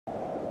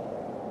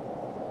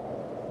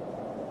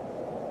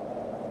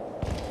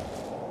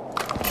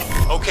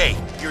Okay,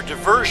 your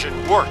diversion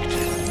worked.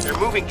 They're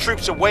moving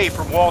troops away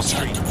from Wall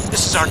Street.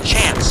 This is our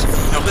chance.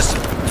 Now listen,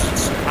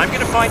 I'm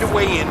gonna find a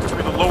way in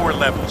through the lower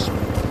levels.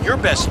 Your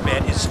best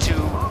bet is to,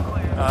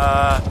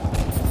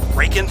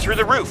 break in through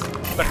the roof.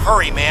 But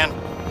hurry, man.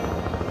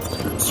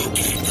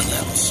 Locate the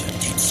Amazon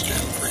deep scan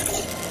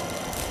cradle.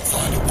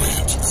 Find a way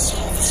into the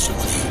cell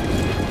facility.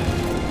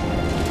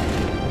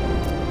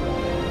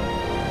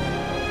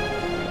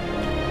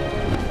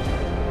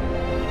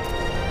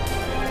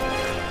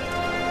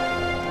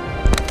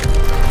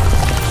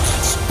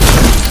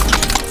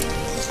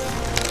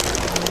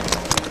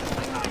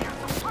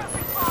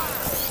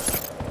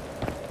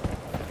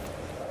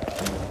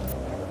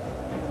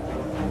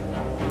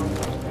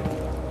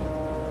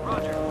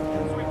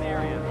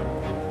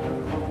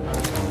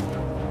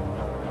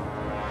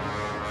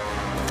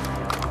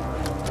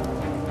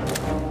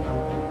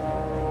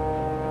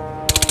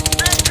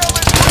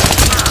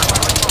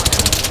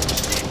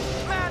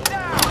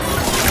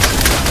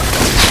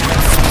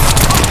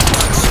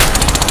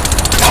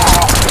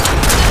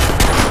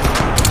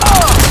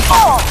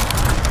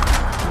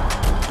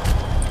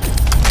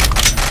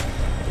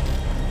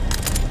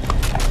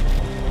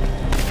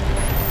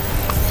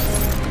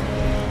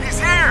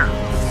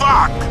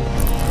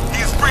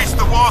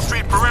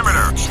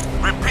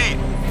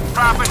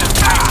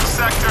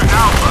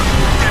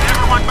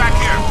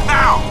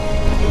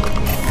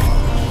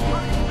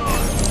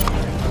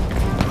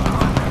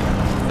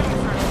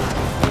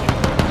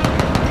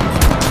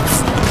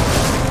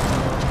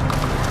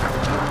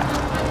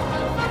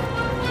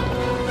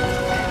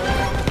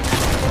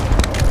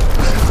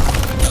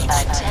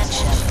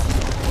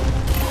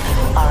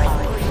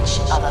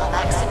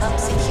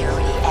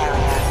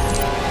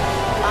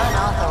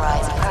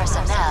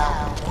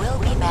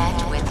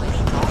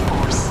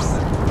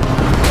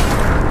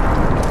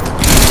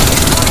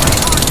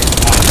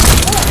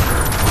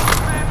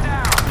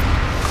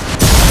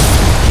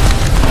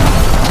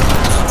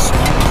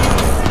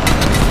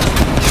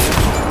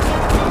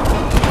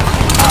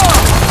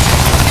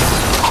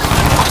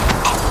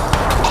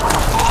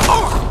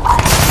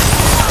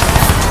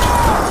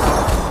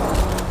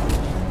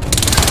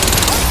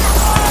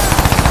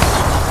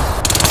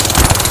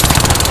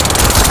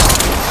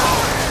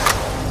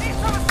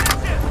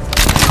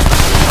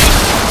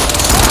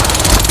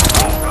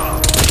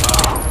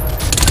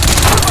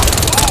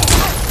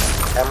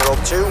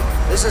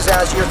 This is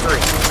Azure 3.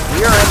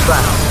 We are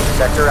inbound.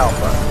 Sector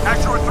Alpha.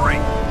 Azure 3.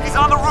 He's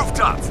on the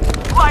rooftops.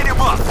 Light him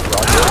up.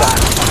 Roger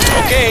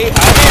that. Okay,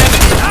 I'm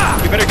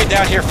in. We better get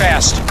down here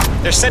fast.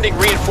 They're sending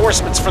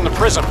reinforcements from the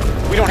prism.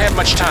 We don't have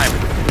much time.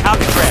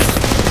 Copy, Fred.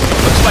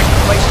 Looks like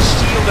the place is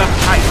sealed up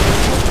tight.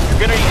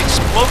 You're gonna need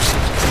explosives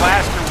to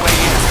blast your way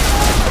in.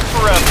 Look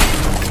for a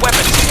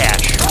weapons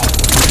cache.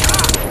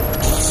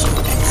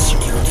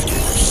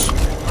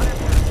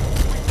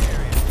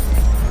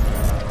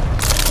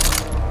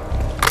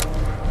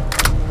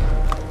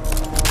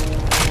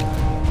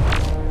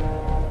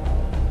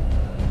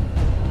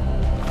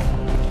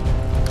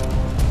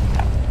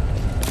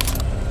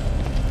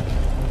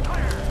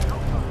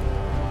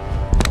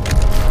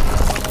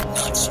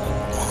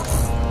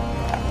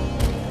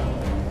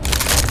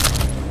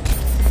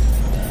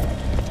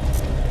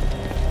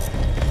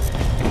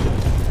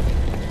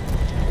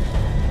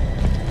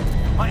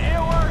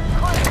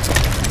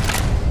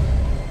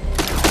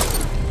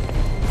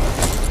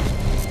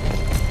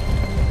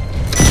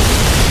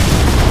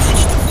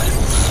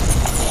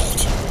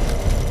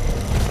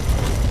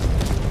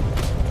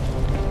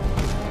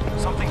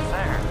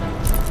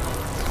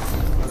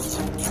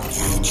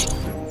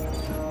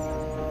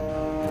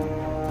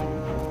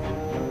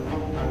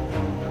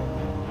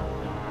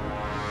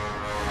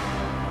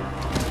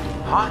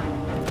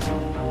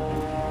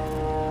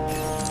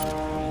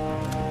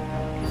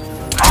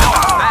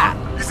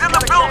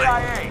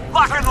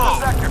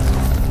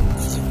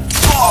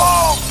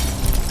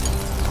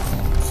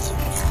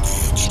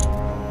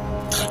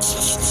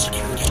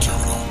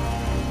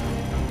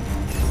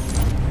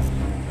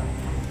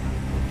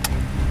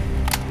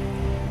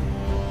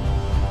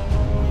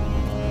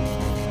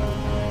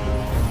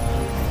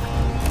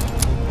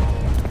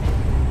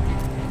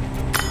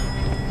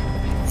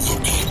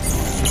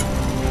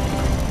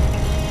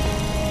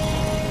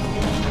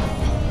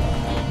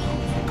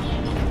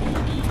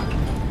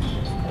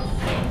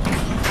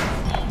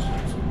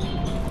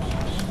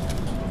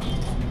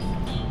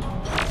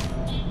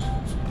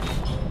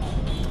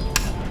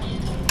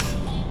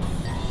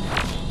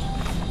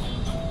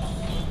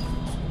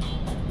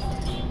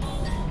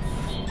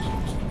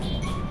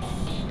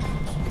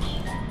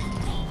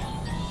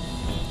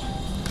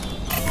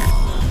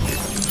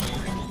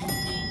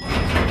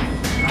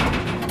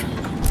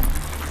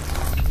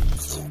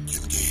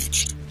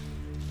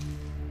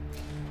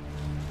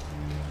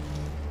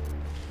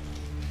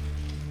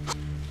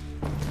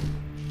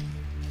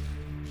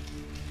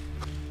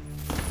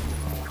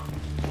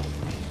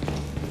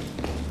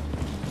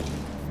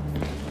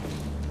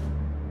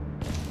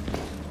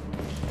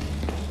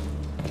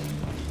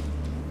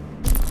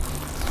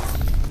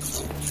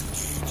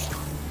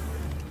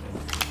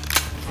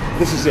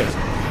 This is it.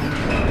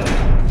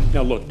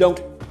 Now look,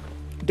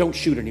 don't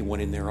shoot anyone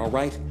in there, all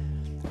right?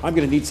 I'm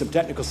gonna need some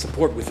technical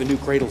support with the new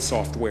Cradle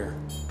software.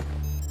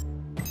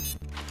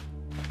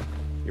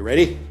 You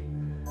ready?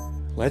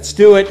 Let's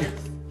do it.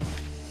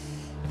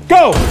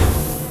 Go!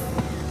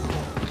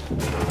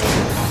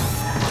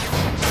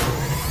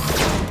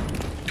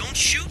 Don't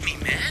shoot me,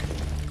 man.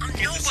 I'm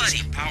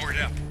nobody. Powered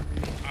up.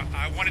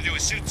 I want to do a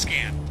suit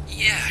scan.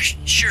 Yeah,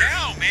 sure.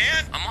 Now,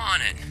 man! I'm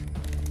on it.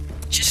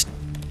 Just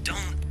don't...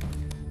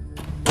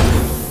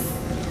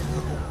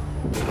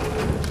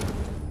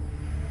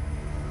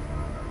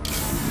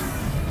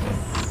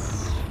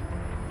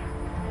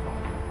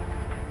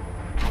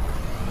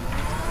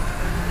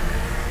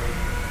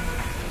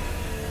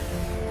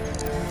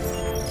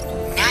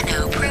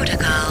 Nano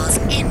protocols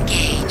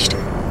engaged.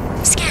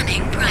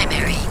 Scanning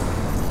primary.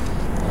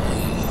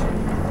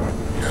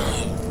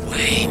 No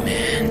way,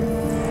 man.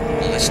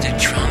 Ballistic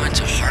trauma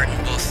to heart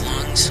and both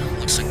lungs.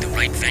 Looks like the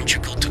right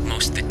ventricle took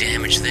most of the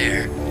damage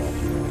there.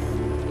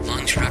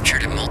 Lungs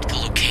ruptured at multiple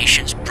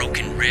locations,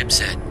 broken ribs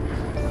at,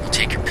 well,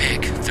 take your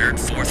pick, 3rd,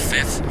 4th,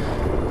 5th.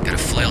 Got a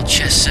flailed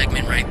chest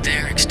segment right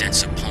there,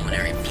 extensive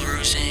pulmonary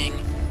bruising.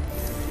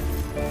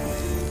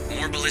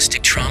 More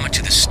ballistic trauma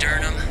to the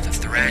sternum, the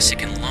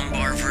thoracic and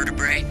lumbar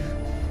vertebrae.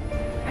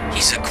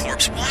 He's a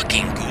corpse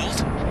walking,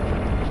 Gould.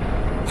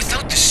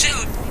 Without the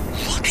suit,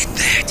 look at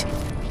that!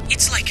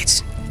 It's like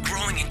it's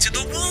growing into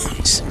the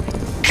wounds.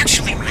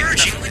 Actually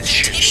merging with the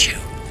tissue.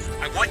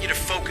 I want you to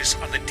focus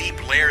on the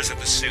deep layers of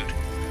the suit.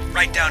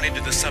 Right down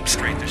into the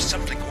substrate. There's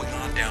something going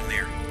on down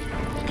there.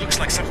 It looks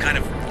like some kind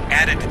of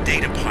added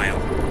data pile.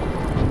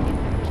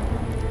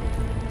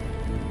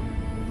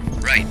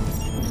 Right.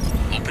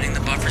 Opening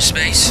the buffer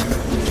space.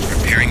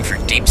 Preparing for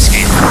deep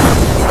scan.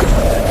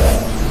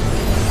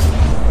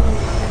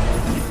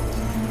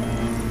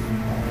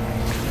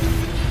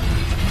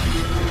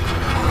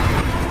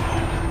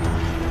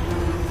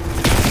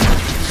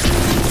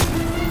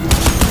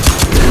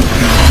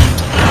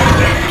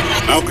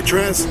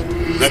 Alcatraz?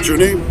 That's your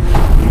name?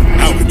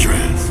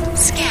 Alcatraz.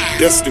 Scan.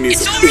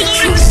 Destiny's It's a bitch.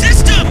 overloading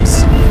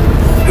systems!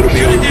 It'll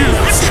be on you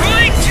now. I'm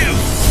trying to!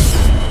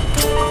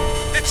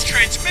 That's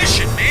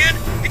transmission, man!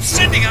 It's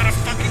sending out a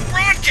fucking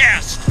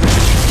broadcast!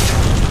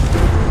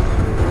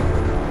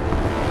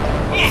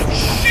 Oh,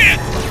 shit!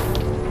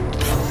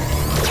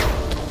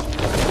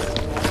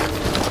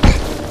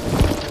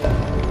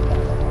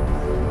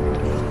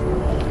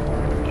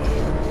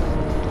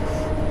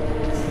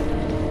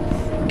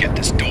 Get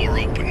this door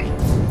open.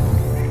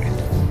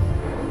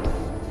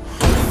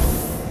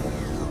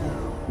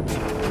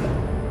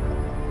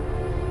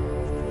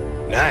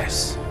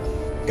 Nice.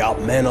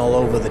 Got men all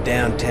over the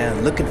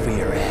downtown looking for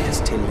your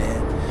ass, Tin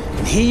Man.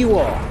 And here you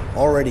are,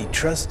 already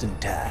trussed and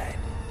tied.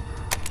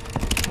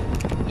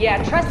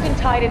 Yeah, trussed and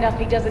tied enough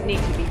he doesn't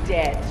need to be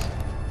dead.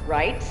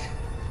 Right?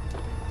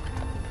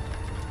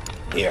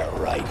 Yeah,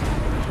 right.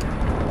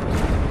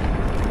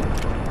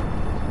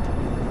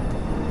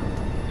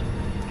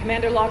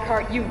 Commander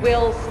Lockhart, you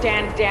will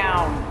stand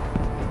down.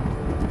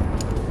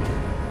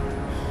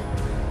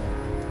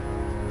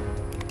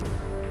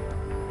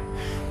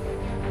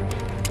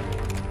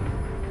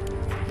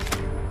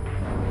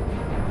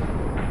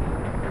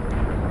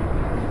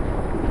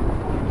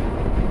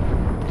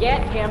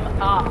 Get him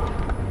up.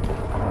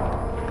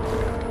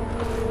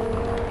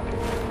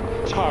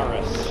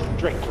 Tara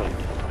Strickland.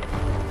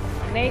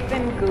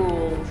 Nathan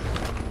Gould.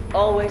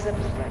 Always a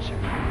pleasure.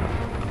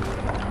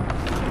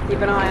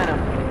 Keep an eye on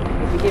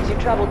him. If he gives you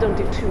trouble, don't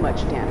do too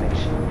much damage.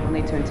 We'll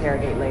need to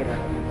interrogate later.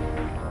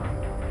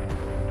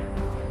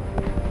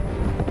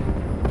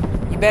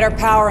 You better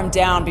power him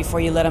down before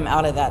you let him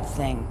out of that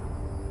thing.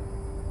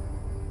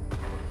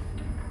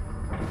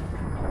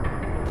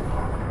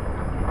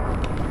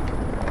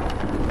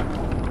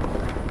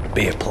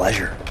 Be a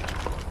pleasure.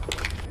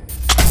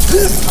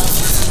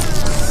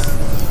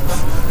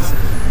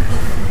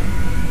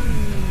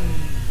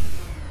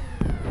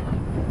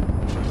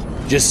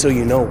 Just so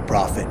you know,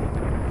 Prophet,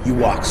 you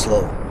walk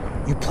slow,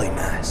 you play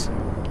nice.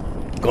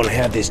 Gonna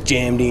have this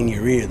jammed in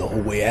your ear the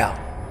whole way out.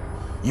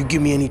 You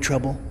give me any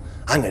trouble,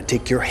 I'm gonna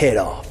take your head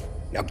off.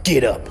 Now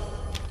get up.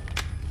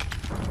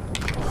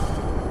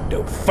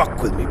 Don't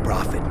fuck with me,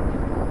 Prophet.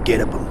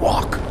 Get up and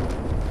walk.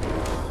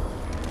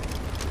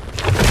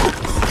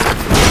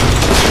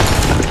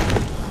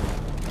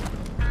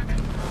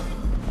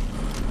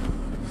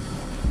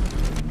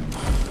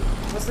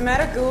 What's the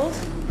matter, Gould?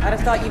 I'd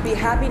have thought you'd be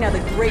happy now the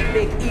great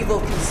big evil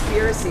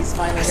conspiracy's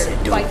finally here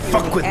to bite you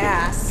in the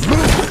ass.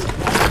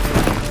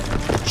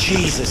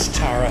 Jesus,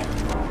 Tara.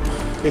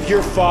 If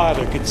your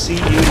father could see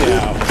you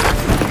now,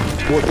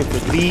 working for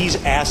these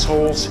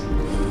assholes.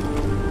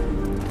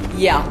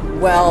 Yeah,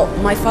 well,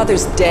 my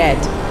father's dead.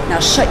 Now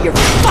shut your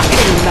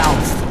fucking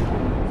mouth!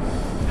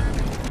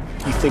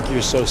 You think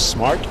you're so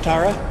smart,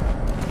 Tara?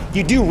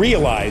 You do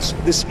realize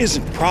this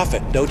isn't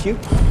Prophet, don't you?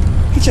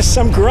 He's just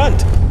some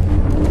grunt.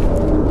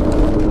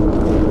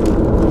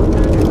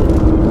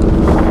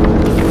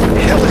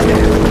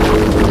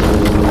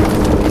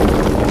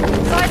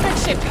 Seismic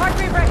ship, heart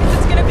rate records,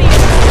 it's gonna be...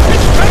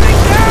 It's coming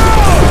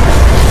down!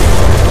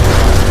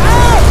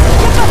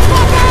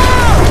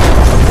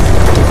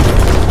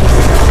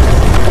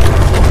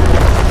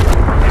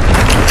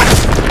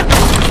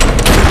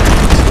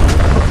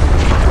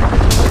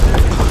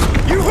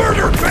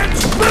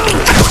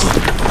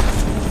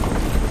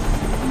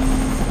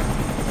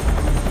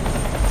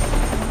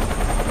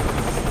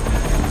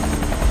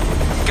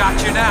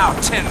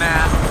 Tin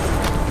Man.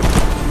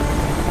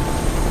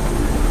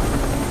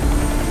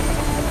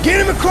 Get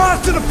him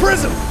across to the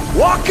prism!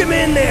 Walk him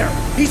in there!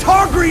 He's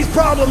Hargreaves'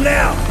 problem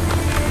now!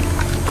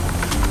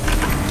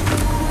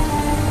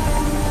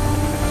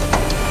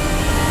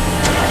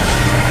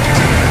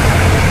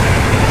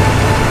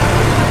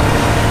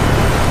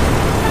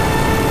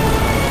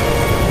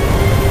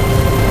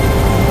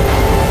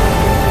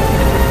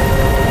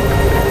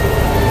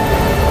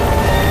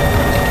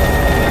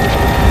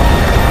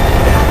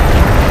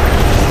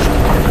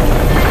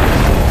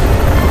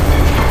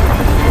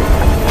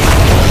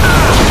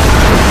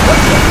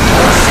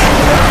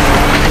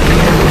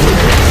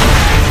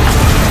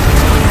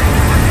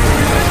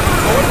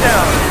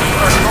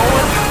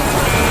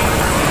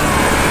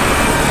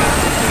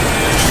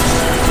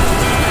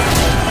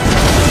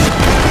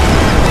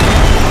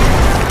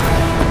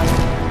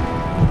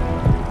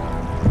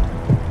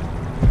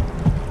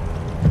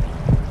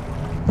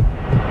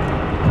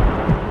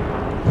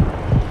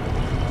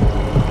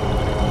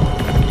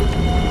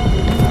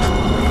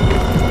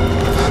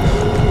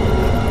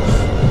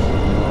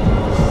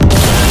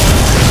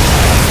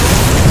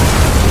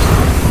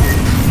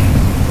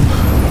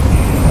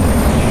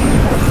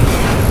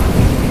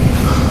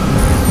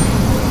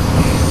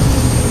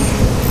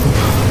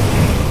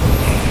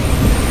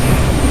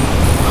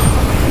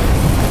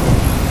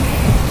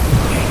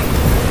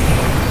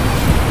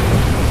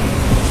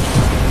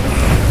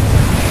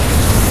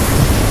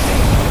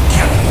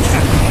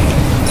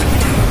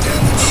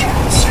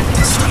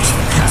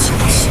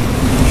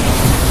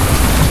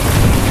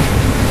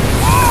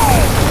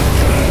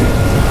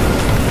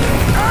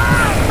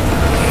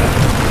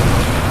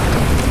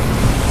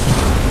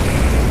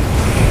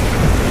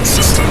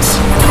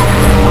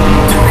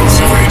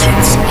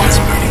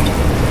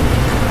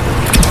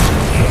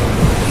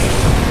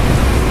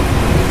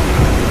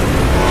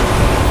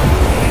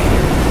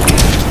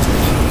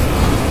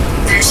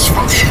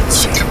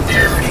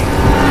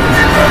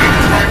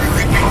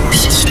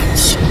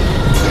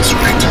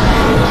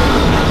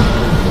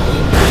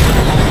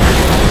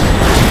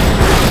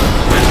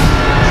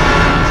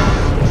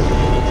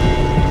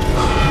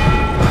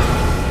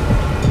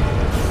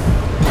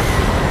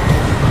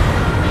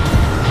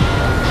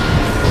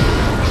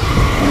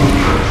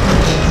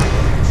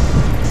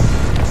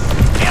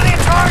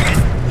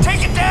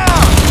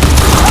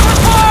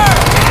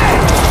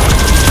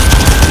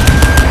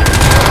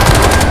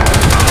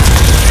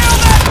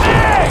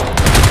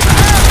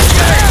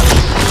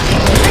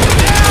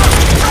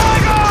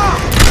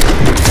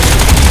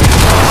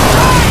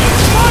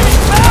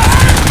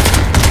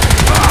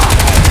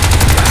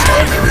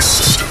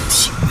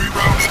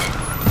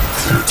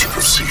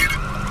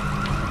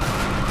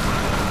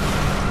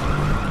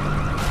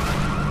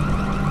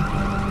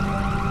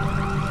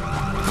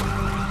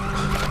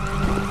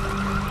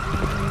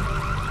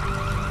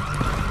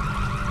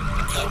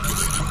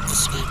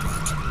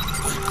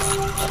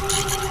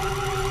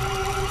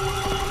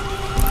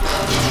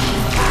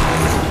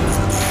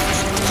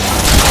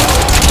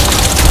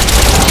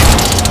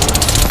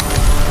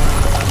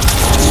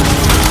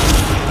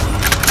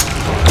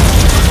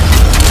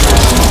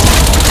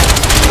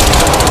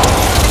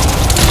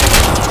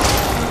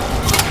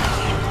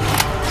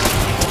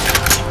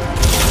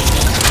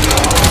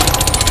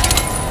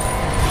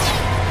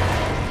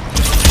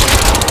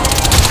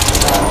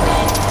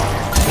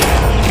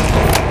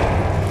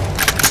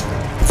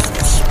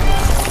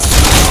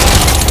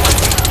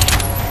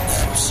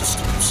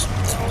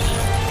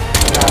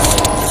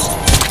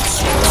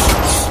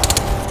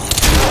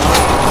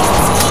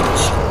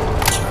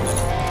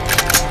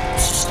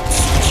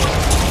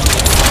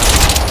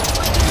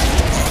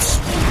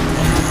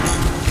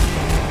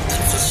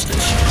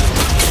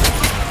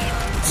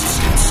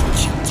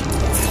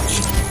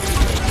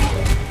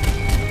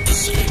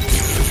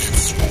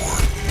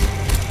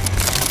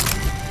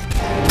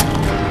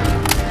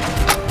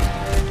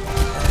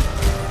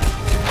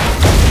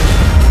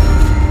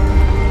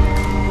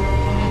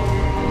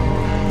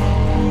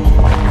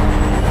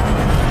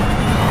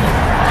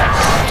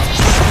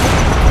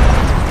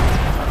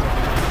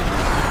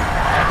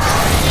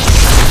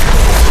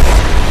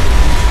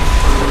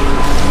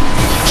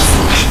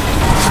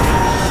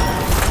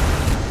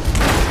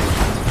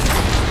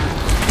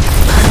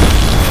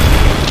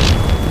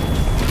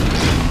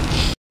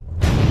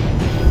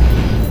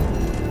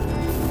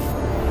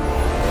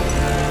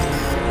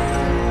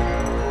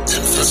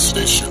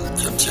 Infestation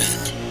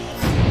contained.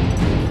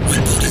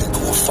 Rebooting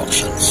core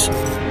functions.